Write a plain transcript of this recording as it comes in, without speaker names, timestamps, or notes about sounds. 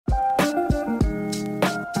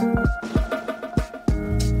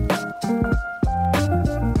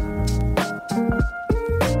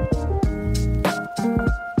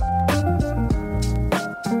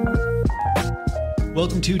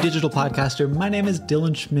Welcome to Digital Podcaster. My name is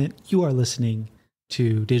Dylan Schmidt. You are listening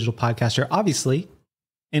to Digital Podcaster, obviously.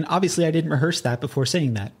 And obviously, I didn't rehearse that before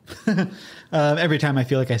saying that. Every time I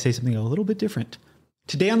feel like I say something a little bit different.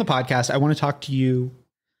 Today on the podcast, I want to talk to you.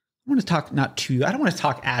 I want to talk not to you. I don't want to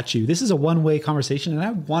talk at you. This is a one-way conversation, and I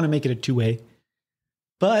want to make it a two-way.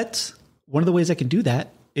 But one of the ways I can do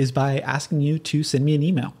that is by asking you to send me an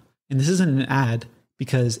email. And this isn't an ad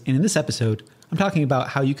because in this episode, I'm talking about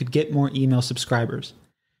how you could get more email subscribers.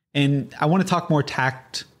 And I want to talk more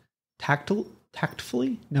tactfully?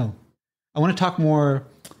 No. I want to talk more,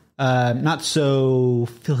 not so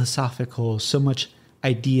philosophical, so much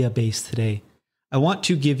idea-based today. I want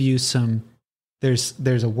to give you some, there's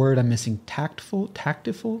a word I'm missing, tactful?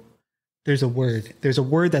 There's a word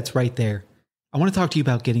that's right there. I want to talk to you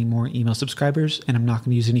about getting more email subscribers, and I'm not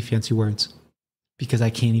going to use any fancy words because I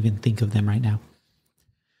can't even think of them right now.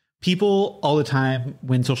 People all the time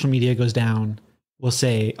when social media goes down will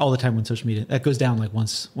say, all the time when social media, that goes down like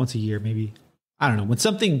once a year, maybe. I don't know. When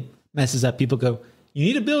something messes up, people go, you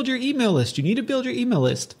need to build your email list. You need to build your email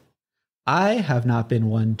list. I have not been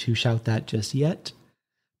one to shout that just yet.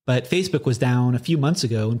 But Facebook was down a few months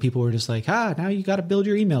ago and people were just like, now you got to build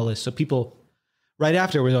your email list. So people right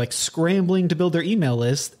after were like scrambling to build their email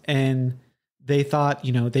list. And they thought,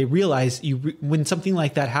 they realized when something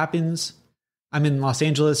like that happens, I'm in Los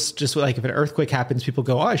Angeles, just like if an earthquake happens, people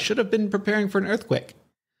go, I should have been preparing for an earthquake.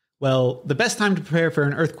 Well, the best time to prepare for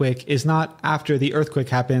an earthquake is not after the earthquake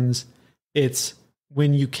happens. It's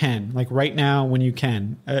when you can, like right now, when you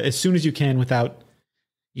can, as soon as you can without,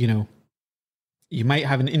 you might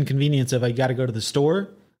have an inconvenience of, I got to go to the store,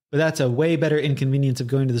 but that's a way better inconvenience of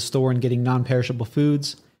going to the store and getting non-perishable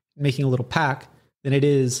foods, making a little pack than it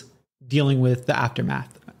is dealing with the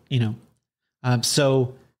aftermath,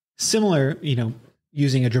 So similar,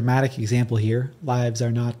 using a dramatic example here, lives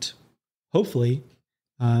are not, hopefully,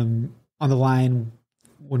 on the line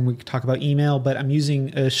when we talk about email, but I'm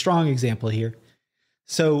using a strong example here.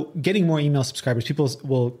 So getting more email subscribers, people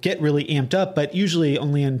will get really amped up, but usually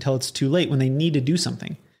only until it's too late when they need to do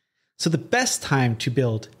something. So the best time to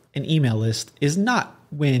build an email list is not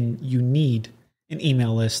when you need an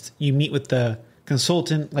email list. You meet with the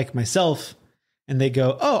consultant like myself and they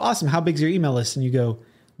go, oh, awesome. How big's your email list? And you go,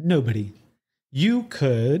 nobody. You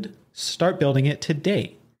could start building it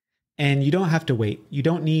today. And you don't have to wait. You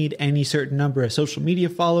don't need any certain number of social media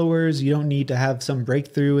followers. You don't need to have some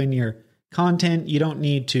breakthrough in your content. You don't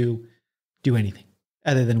need to do anything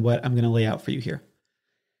other than what I'm going to lay out for you here.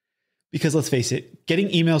 Because let's face it,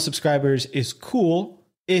 getting email subscribers is cool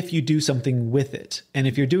if you do something with it. And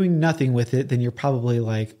if you're doing nothing with it, then you're probably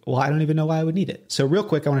like, well, I don't even know why I would need it. So real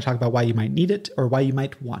quick, I want to talk about why you might need it or why you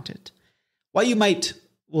might want it.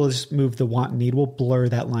 We'll just move the want and need. We'll blur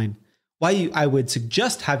that line. Why I would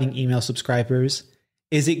suggest having email subscribers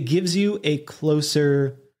is it gives you a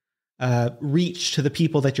closer reach to the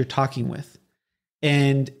people that you're talking with.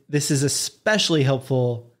 And this is especially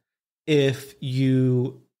helpful if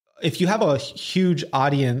you have a huge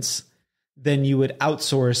audience, then you would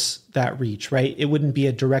outsource that reach, right? It wouldn't be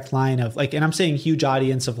a direct line of like, and I'm saying huge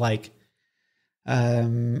audience of like,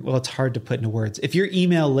 it's hard to put into words. If your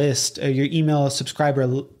email list, your email subscriber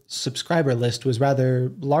list was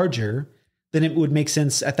rather larger, then it would make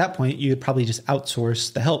sense at that point. You would probably just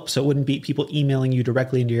outsource the help. So it wouldn't be people emailing you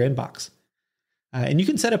directly into your inbox. And you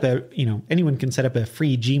can set up anyone can set up a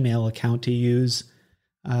free Gmail account to use.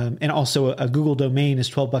 And also a Google domain is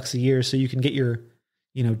 $12 a year. So you can get your,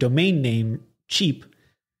 domain name cheap.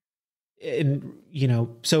 And,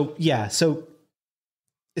 so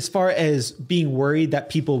as far as being worried that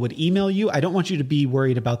people would email you, I don't want you to be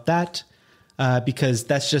worried about that because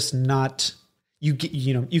that's just not, you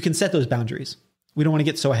can set those boundaries. We don't want to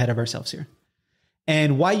get so ahead of ourselves here.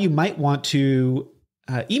 And why you might want to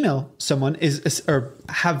email someone or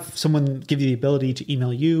have someone give you the ability to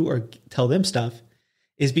email you or tell them stuff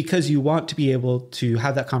is because you want to be able to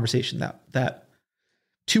have that conversation, that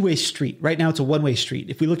two-way street. Right now it's a one-way street.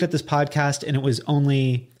 If we looked at this podcast and it was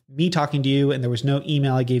only me talking to you and there was no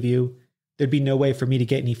email I gave you, there'd be no way for me to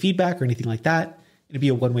get any feedback or anything like that. It'd be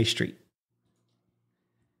a one-way street.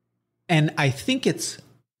 And I think it's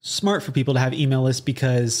smart for people to have email lists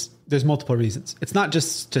because there's multiple reasons. It's not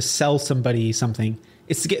just to sell somebody something,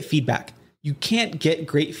 it's to get feedback. You can't get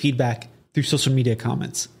great feedback through social media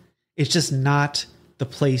comments. It's just not the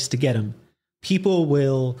place to get them. People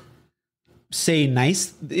will say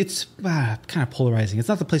nice. It's kind of polarizing. It's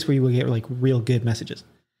not the place where you will get like real good messages.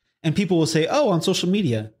 And people will say, oh, on social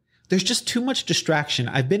media, there's just too much distraction.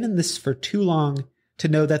 I've been in this for too long to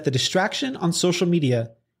know that the distraction on social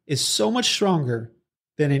media is so much stronger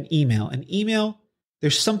than an email. An email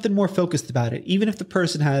There's something more focused about it. Even if the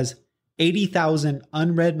person has 80,000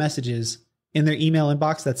 unread messages in their email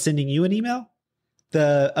inbox that's sending you an email,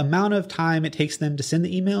 the amount of time it takes them to send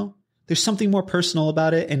the email, there's something more personal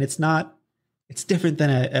about it. And it's different than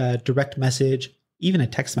a direct message, even a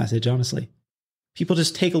text message, honestly. People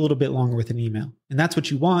just take a little bit longer with an email. And that's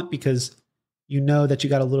what you want because you know that you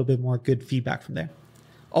got a little bit more good feedback from there.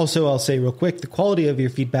 Also, I'll say real quick, the quality of your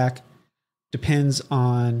feedback depends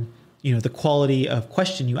on, the quality of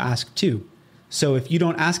question you ask too. So if you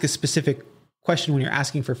don't ask a specific question when you're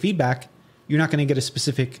asking for feedback, you're not going to get a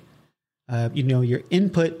specific, your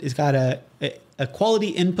input has got a quality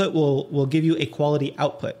input will give you a quality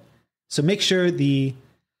output. So make sure the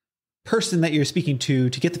person that you're speaking to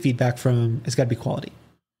get the feedback from has got to be quality.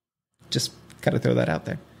 Just got to throw that out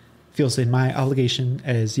there. Feels in my obligation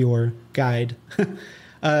as your guide.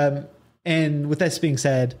 And with this being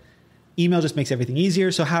said, email just makes everything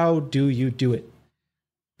easier. So how do you do it?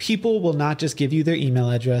 People will not just give you their email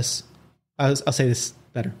address. I'll say this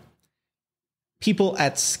better. People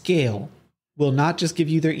at scale will not just give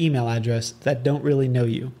you their email address that don't really know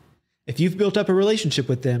you. If you've built up a relationship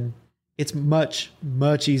with them, it's much,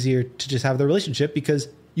 much easier to just have the relationship because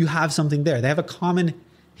you have something there. They have a common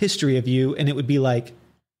history of you, and it would be like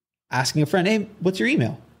asking a friend, "Hey, what's your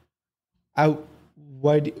email?"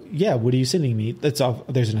 What are you sending me? There's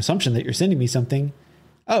an assumption that you're sending me something.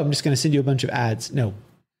 Oh, I'm just going to send you a bunch of ads. No,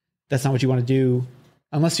 that's not what you want to do.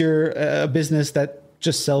 Unless you're a business that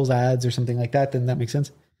just sells ads or something like that, then that makes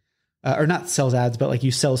sense. Or not sells ads, but like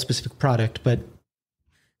you sell a specific product. But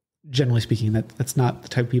generally speaking, that's not the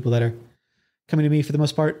type of people that are coming to me for the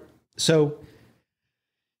most part. So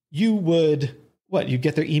you would, you'd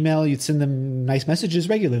get their email, you'd send them nice messages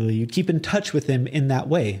regularly. You'd keep in touch with them in that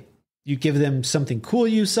way. You give them something cool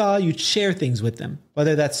you saw, you'd share things with them,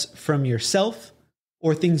 whether that's from yourself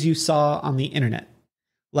or things you saw on the internet.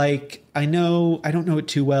 Like, I don't know it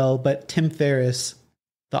too well, but Tim Ferriss,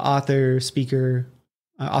 the author, speaker,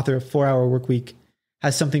 author of 4 Hour Workweek,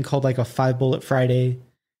 has something called like a 5 Bullet Friday.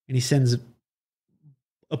 And he sends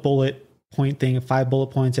a bullet point thing, 5 bullet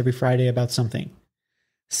points every Friday about something.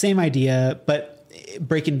 Same idea, but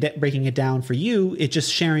breaking it down for you, it's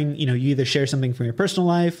just sharing, you either share something from your personal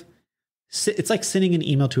life. It's like sending an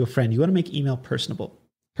email to a friend. You want to make email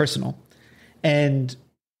personal. And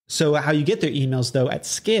so how you get their emails though at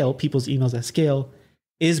scale, people's emails at scale,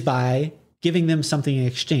 is by giving them something in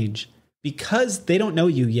exchange. Because they don't know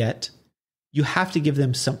you yet, you have to give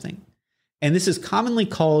them something. And this is commonly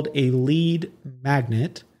called a lead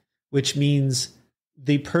magnet, which means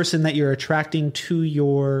the person that you're attracting to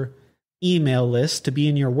your email list to be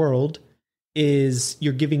in your world is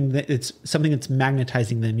it's something that's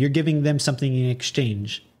magnetizing them. You're giving them something in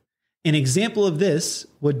exchange. An example of this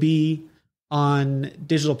would be on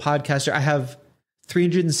Digital Podcaster. I have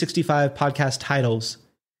 365 podcast titles.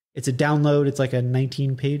 It's a download. It's like a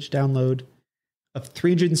 19-page download of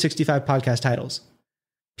 365 podcast titles.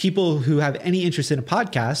 People who have any interest in a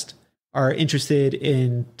podcast are interested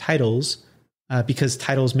in titles because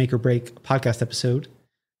titles make or break a podcast episode.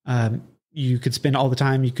 You could spend all the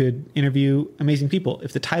time. You could interview amazing people.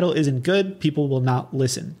 If the title isn't good, people will not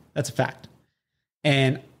listen. That's a fact.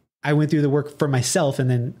 And I went through the work for myself, and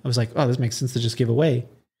then I was like, oh, this makes sense to just give away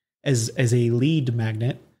as a lead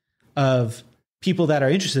magnet of people that are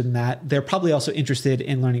interested in that. They're probably also interested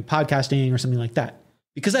in learning podcasting or something like that.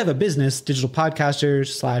 Because I have a business, Digital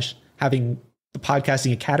Podcasters / having the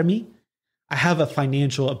Podcasting Academy, I have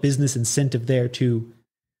a business incentive there to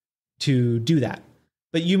do that.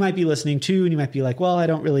 But you might be listening too, and you might be like, well, I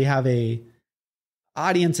don't really have a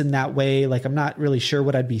audience in that way. Like, I'm not really sure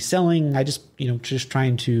what I'd be selling. I just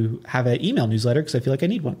trying to have an email newsletter because I feel like I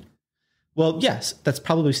need one. Well, yes, that's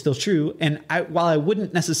probably still true. And while I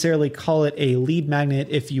wouldn't necessarily call it a lead magnet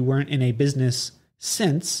if you weren't in a business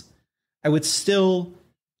sense, I would still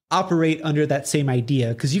operate under that same idea.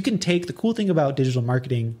 Because the cool thing about digital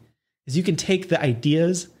marketing is you can take the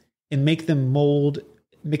ideas and make them mold,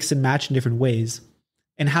 mix and match in different ways.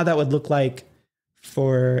 And how that would look like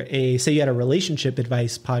for say you had a relationship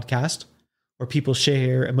advice podcast or people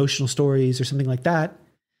share emotional stories or something like that.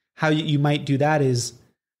 How you might do that is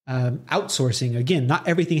outsourcing. Again, not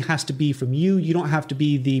everything has to be from you. You don't have to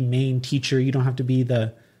be the main teacher. You don't have to be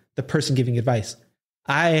the person giving advice.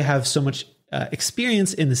 I have so much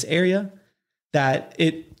experience in this area that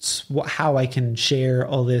it's how I can share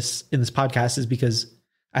all this in this podcast is because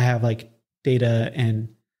I have like data and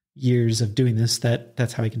years of doing this.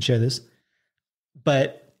 That's how I can share this.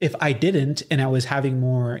 But if I didn't, and I was having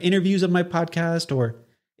more interviews on my podcast, or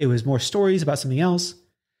it was more stories about something else,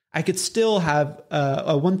 I could still have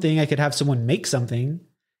one thing. I could have someone make something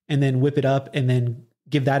and then whip it up and then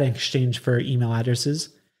give that in exchange for email addresses.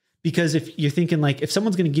 Because if you're thinking like, if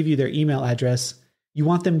someone's going to give you their email address, you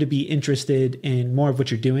want them to be interested in more of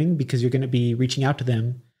what you're doing because you're going to be reaching out to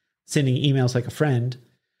them, sending emails like a friend.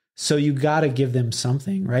 So you got to give them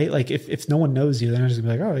something, right? Like if no one knows you, they're just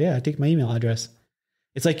gonna be like, oh yeah, take my email address.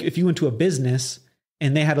 It's like if you went to a business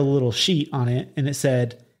and they had a little sheet on it and it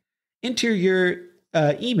said, enter your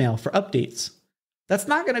email for updates. That's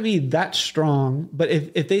not going to be that strong. But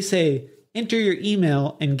if they say, enter your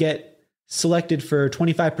email and get selected for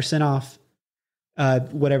 25% off,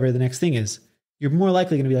 whatever the next thing is, you're more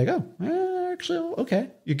likely going to be like, oh, actually, okay.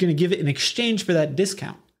 You're going to give it in exchange for that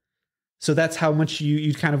discount. So that's how much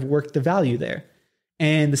you kind of work the value there.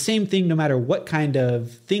 And the same thing, no matter what kind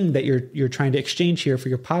of thing that you're trying to exchange here for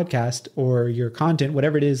your podcast or your content,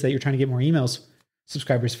 whatever it is that you're trying to get more emails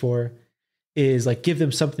subscribers for, is like give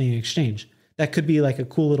them something in exchange. That could be like a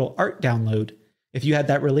cool little art download. If you had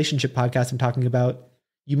that relationship podcast I'm talking about,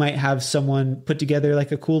 you might have someone put together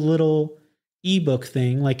like a cool little ebook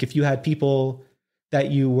thing. Like if you had people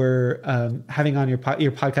that you were having on your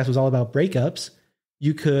podcast was all about breakups,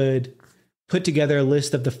 you could put together a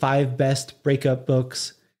list of the 5 best breakup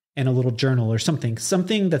books and a little journal or something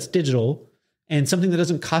that's digital and something that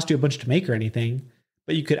doesn't cost you a bunch to make or anything,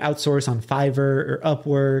 but you could outsource on Fiverr or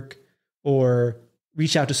Upwork or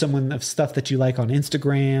reach out to someone of stuff that you like on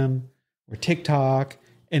Instagram or TikTok,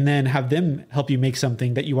 and then have them help you make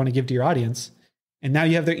something that you want to give to your audience. And now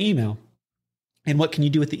you have their email. And what can you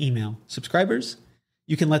do with the email? Subscribers,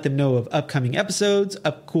 you can let them know of upcoming episodes,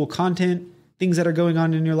 cool content, things that are going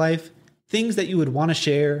on in your life, things that you would want to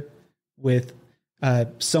share with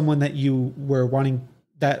someone that you were wanting,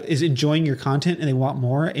 that is enjoying your content and they want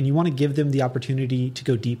more, and you want to give them the opportunity to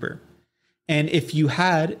go deeper. And if you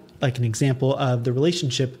had like an example of the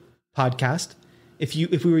relationship podcast, if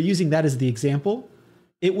we were using that as the example,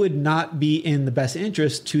 it would not be in the best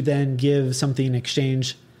interest to then give something in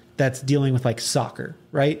exchange that's dealing with like soccer,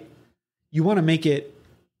 right? You want to make it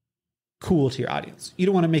cool to your audience. You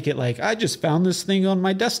don't want to make it like, I just found this thing on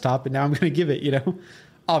my desktop and now I'm going to give it,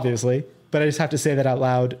 obviously. But I just have to say that out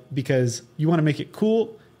loud because you want to make it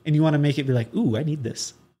cool and you want to make it be like, ooh, I need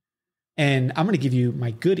this. And I'm going to give you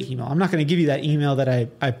my good email. I'm not going to give you that email that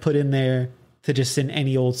I put in there to just send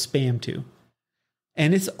any old spam to.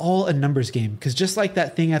 And it's all a numbers game, because just like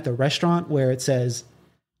that thing at the restaurant where it says,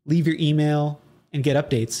 leave your email and get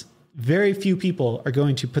updates, very few people are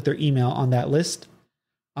going to put their email on that list.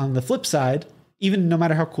 On the flip side, even no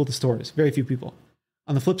matter how cool the store is, very few people.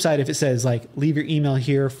 On the flip side, if it says like, leave your email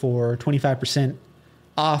here for 25%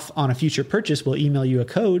 off on a future purchase, we'll email you a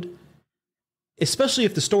code. Especially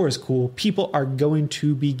if the store is cool, people are going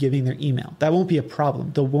to be giving their email. That won't be a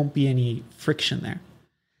problem. There won't be any friction there.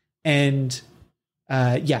 And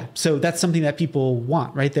so that's something that people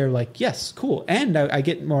want, right? They're like, yes, cool. And I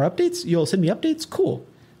get more updates. You'll send me updates. Cool.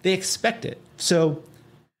 They expect it. So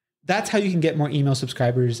that's how you can get more email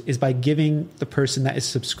subscribers, is by giving the person that is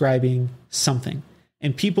subscribing something.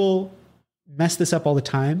 And people mess this up all the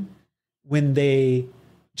time when they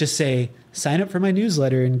just say, sign up for my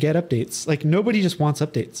newsletter and get updates. Like nobody just wants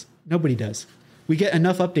updates. Nobody does. We get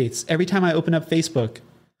enough updates. Every time I open up Facebook,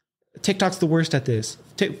 TikTok's the worst at this.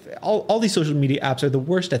 All these social media apps are the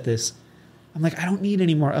worst at this. I'm like, I don't need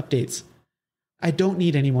any more updates. I don't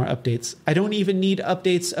need any more updates. I don't even need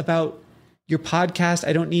updates about your podcast.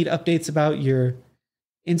 I don't need updates about your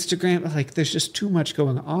Instagram. Like there's just too much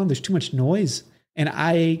going on. There's too much noise. And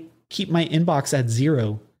I keep my inbox at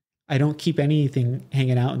 0. I don't keep anything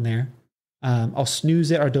hanging out in there. I'll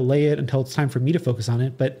snooze it or delay it until it's time for me to focus on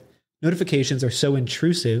it. But notifications are so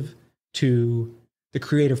intrusive to the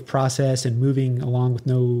creative process and moving along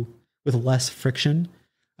with less friction.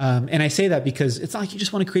 And I say that because it's not like you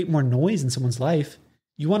just want to create more noise in someone's life.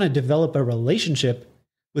 You want to develop a relationship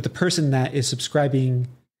with the person that is subscribing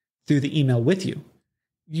through the email with you.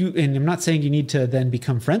 And I'm not saying you need to then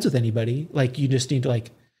become friends with anybody. Like you just need to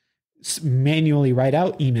like manually write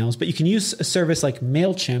out emails, but you can use a service like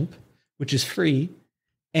MailChimp, which is free,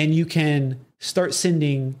 and you can start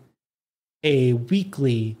sending a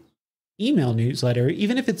weekly email newsletter,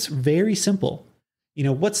 even if it's very simple.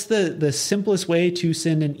 What's the simplest way to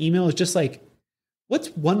send an email is just like, what's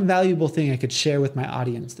one valuable thing I could share with my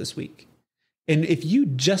audience this week? And if you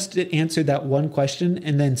just answered that one question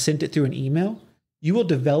and then sent it through an email, you will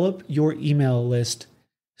develop your email list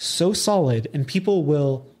so solid and people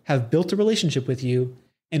will have built a relationship with you.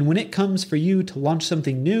 And when it comes for you to launch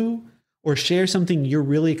something new or share something you're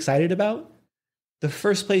really excited about, the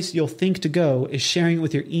first place you'll think to go is sharing it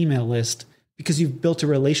with your email list, because you've built a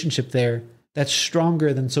relationship there that's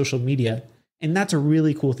stronger than social media. And that's a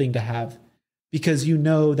really cool thing to have, because you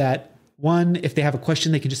know that One, if they have a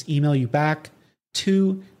question, they can just email you back.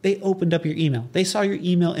 Two, they opened up your email. They saw your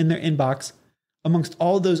email in their inbox amongst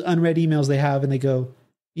all those unread emails they have, and they go,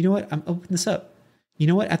 you know what? I'm opening this up. You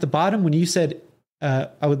know what? At the bottom, when you said, I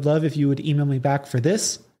would love if you would email me back for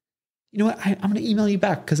this, you know what? I'm going to email you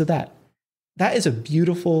back because of that. That is a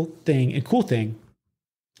beautiful thing and cool thing.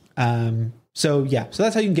 So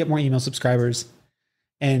that's how you can get more email subscribers.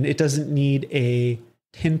 And it doesn't need a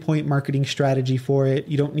 10-point marketing strategy for it.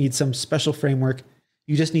 You don't need some special framework.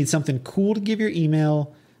 You just need something cool to give your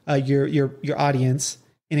email, your audience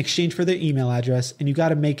in exchange for their email address. And you got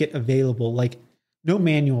to make it available. Like, no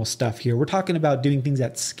manual stuff here. We're talking about doing things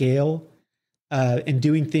at scale, and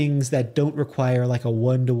doing things that don't require like a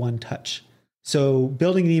one-to-one touch. So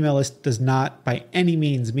building an email list does not by any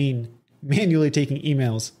means mean manually taking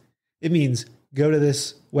emails. It means go to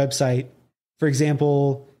this website. For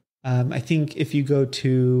example, I think if you go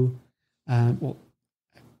to,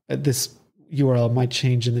 this URL might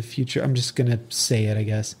change in the future. I'm just going to say it, I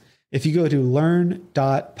guess. If you go to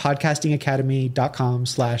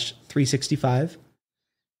learn.podcastingacademy.com/365,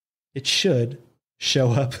 it should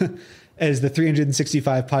show up as the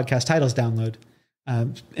 365 podcast titles download.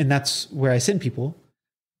 And that's where I send people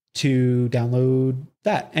to download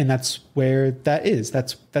that. And that's where that is.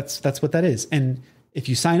 That's what that is. And if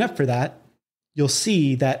you sign up for that, you'll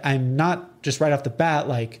see that I'm not just right off the bat,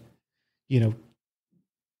 like,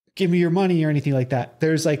 give me your money or anything like that.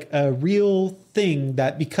 There's like a real thing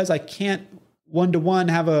that, because I can't one-to-one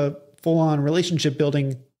have a full-on relationship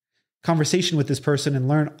building conversation with this person and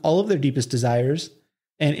learn all of their deepest desires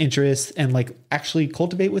and interests and like actually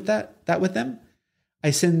cultivate with that with them,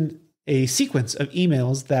 I send a sequence of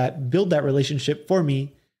emails that build that relationship for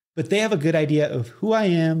me, but they have a good idea of who I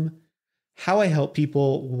am, how I help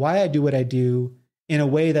people, why I do what I do in a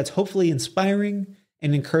way that's hopefully inspiring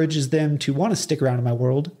and encourages them to want to stick around in my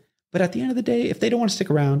world. But at the end of the day, if they don't want to stick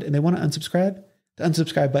around and they want to unsubscribe, the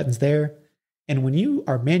unsubscribe button's there. And when you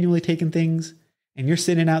are manually taking things and you're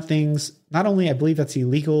sending out things, not only I believe that's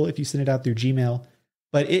illegal if you send it out through Gmail,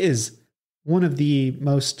 but it is one of the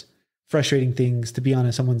most frustrating things to be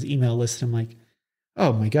on someone's email list. I'm like,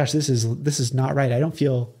 oh my gosh, this is not right. I don't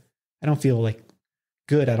feel like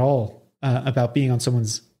good at all about being on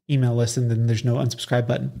someone's email list and then there's no unsubscribe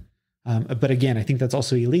button. But again, I think that's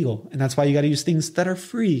also illegal. And that's why you got to use things that are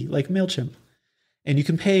free, like MailChimp. And you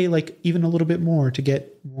can pay like even a little bit more to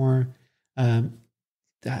get more,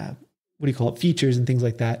 features and things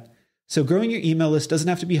like that. So growing your email list doesn't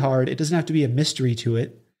have to be hard. It doesn't have to be a mystery to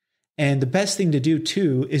it. And the best thing to do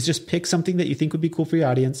too is just pick something that you think would be cool for your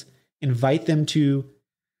audience, invite them to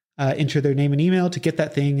enter their name and email to get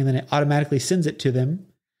that thing, and then it automatically sends it to them.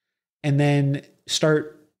 And then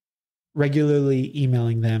start regularly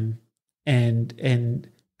emailing them and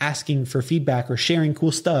asking for feedback or sharing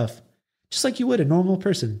cool stuff, just like you would a normal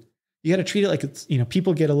person. You got to treat it like it's,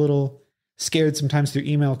 people get a little scared sometimes through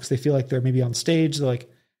email because they feel like they're maybe on stage. They're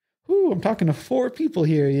like, ooh, I'm talking to 4 people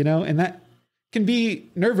here, and that can be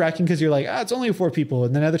nerve-wracking because you're like, it's only 4 people.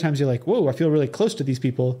 And then other times you're like, whoa, I feel really close to these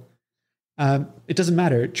people. It doesn't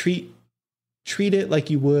matter. Treat it like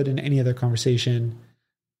you would in any other conversation,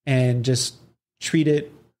 and just treat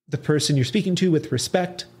it, the person you're speaking to, with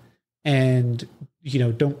respect. And,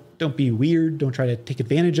 don't be weird. Don't try to take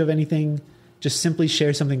advantage of anything. Just simply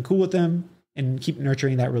share something cool with them and keep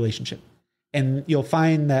nurturing that relationship. And you'll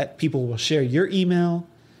find that people will share your email.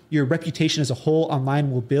 Your reputation as a whole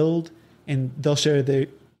online will build, and they'll share the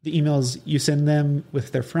emails you send them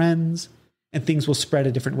with their friends, and things will spread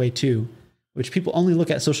a different way too, which people only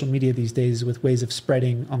look at social media these days with ways of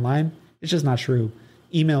spreading online. It's just not true.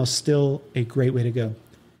 Email is still a great way to go.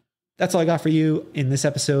 That's all I got for you in this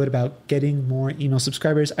episode about getting more email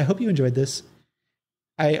subscribers. I hope you enjoyed this.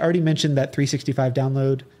 I already mentioned that 365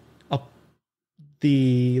 download.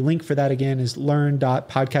 The link for that again is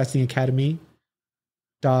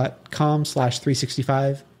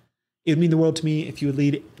learn.podcastingacademy.com/365. It would mean the world to me if you would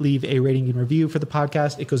leave a rating and review for the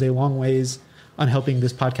podcast. It goes a long ways on helping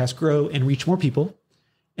this podcast grow and reach more people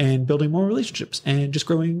and building more relationships and just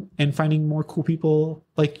growing and finding more cool people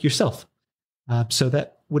like yourself. So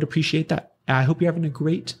that would appreciate that. I hope you're having a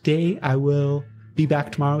great day. I will be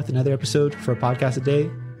back tomorrow with another episode for a podcast a day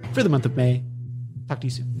for the month of May. Talk to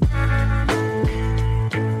you soon.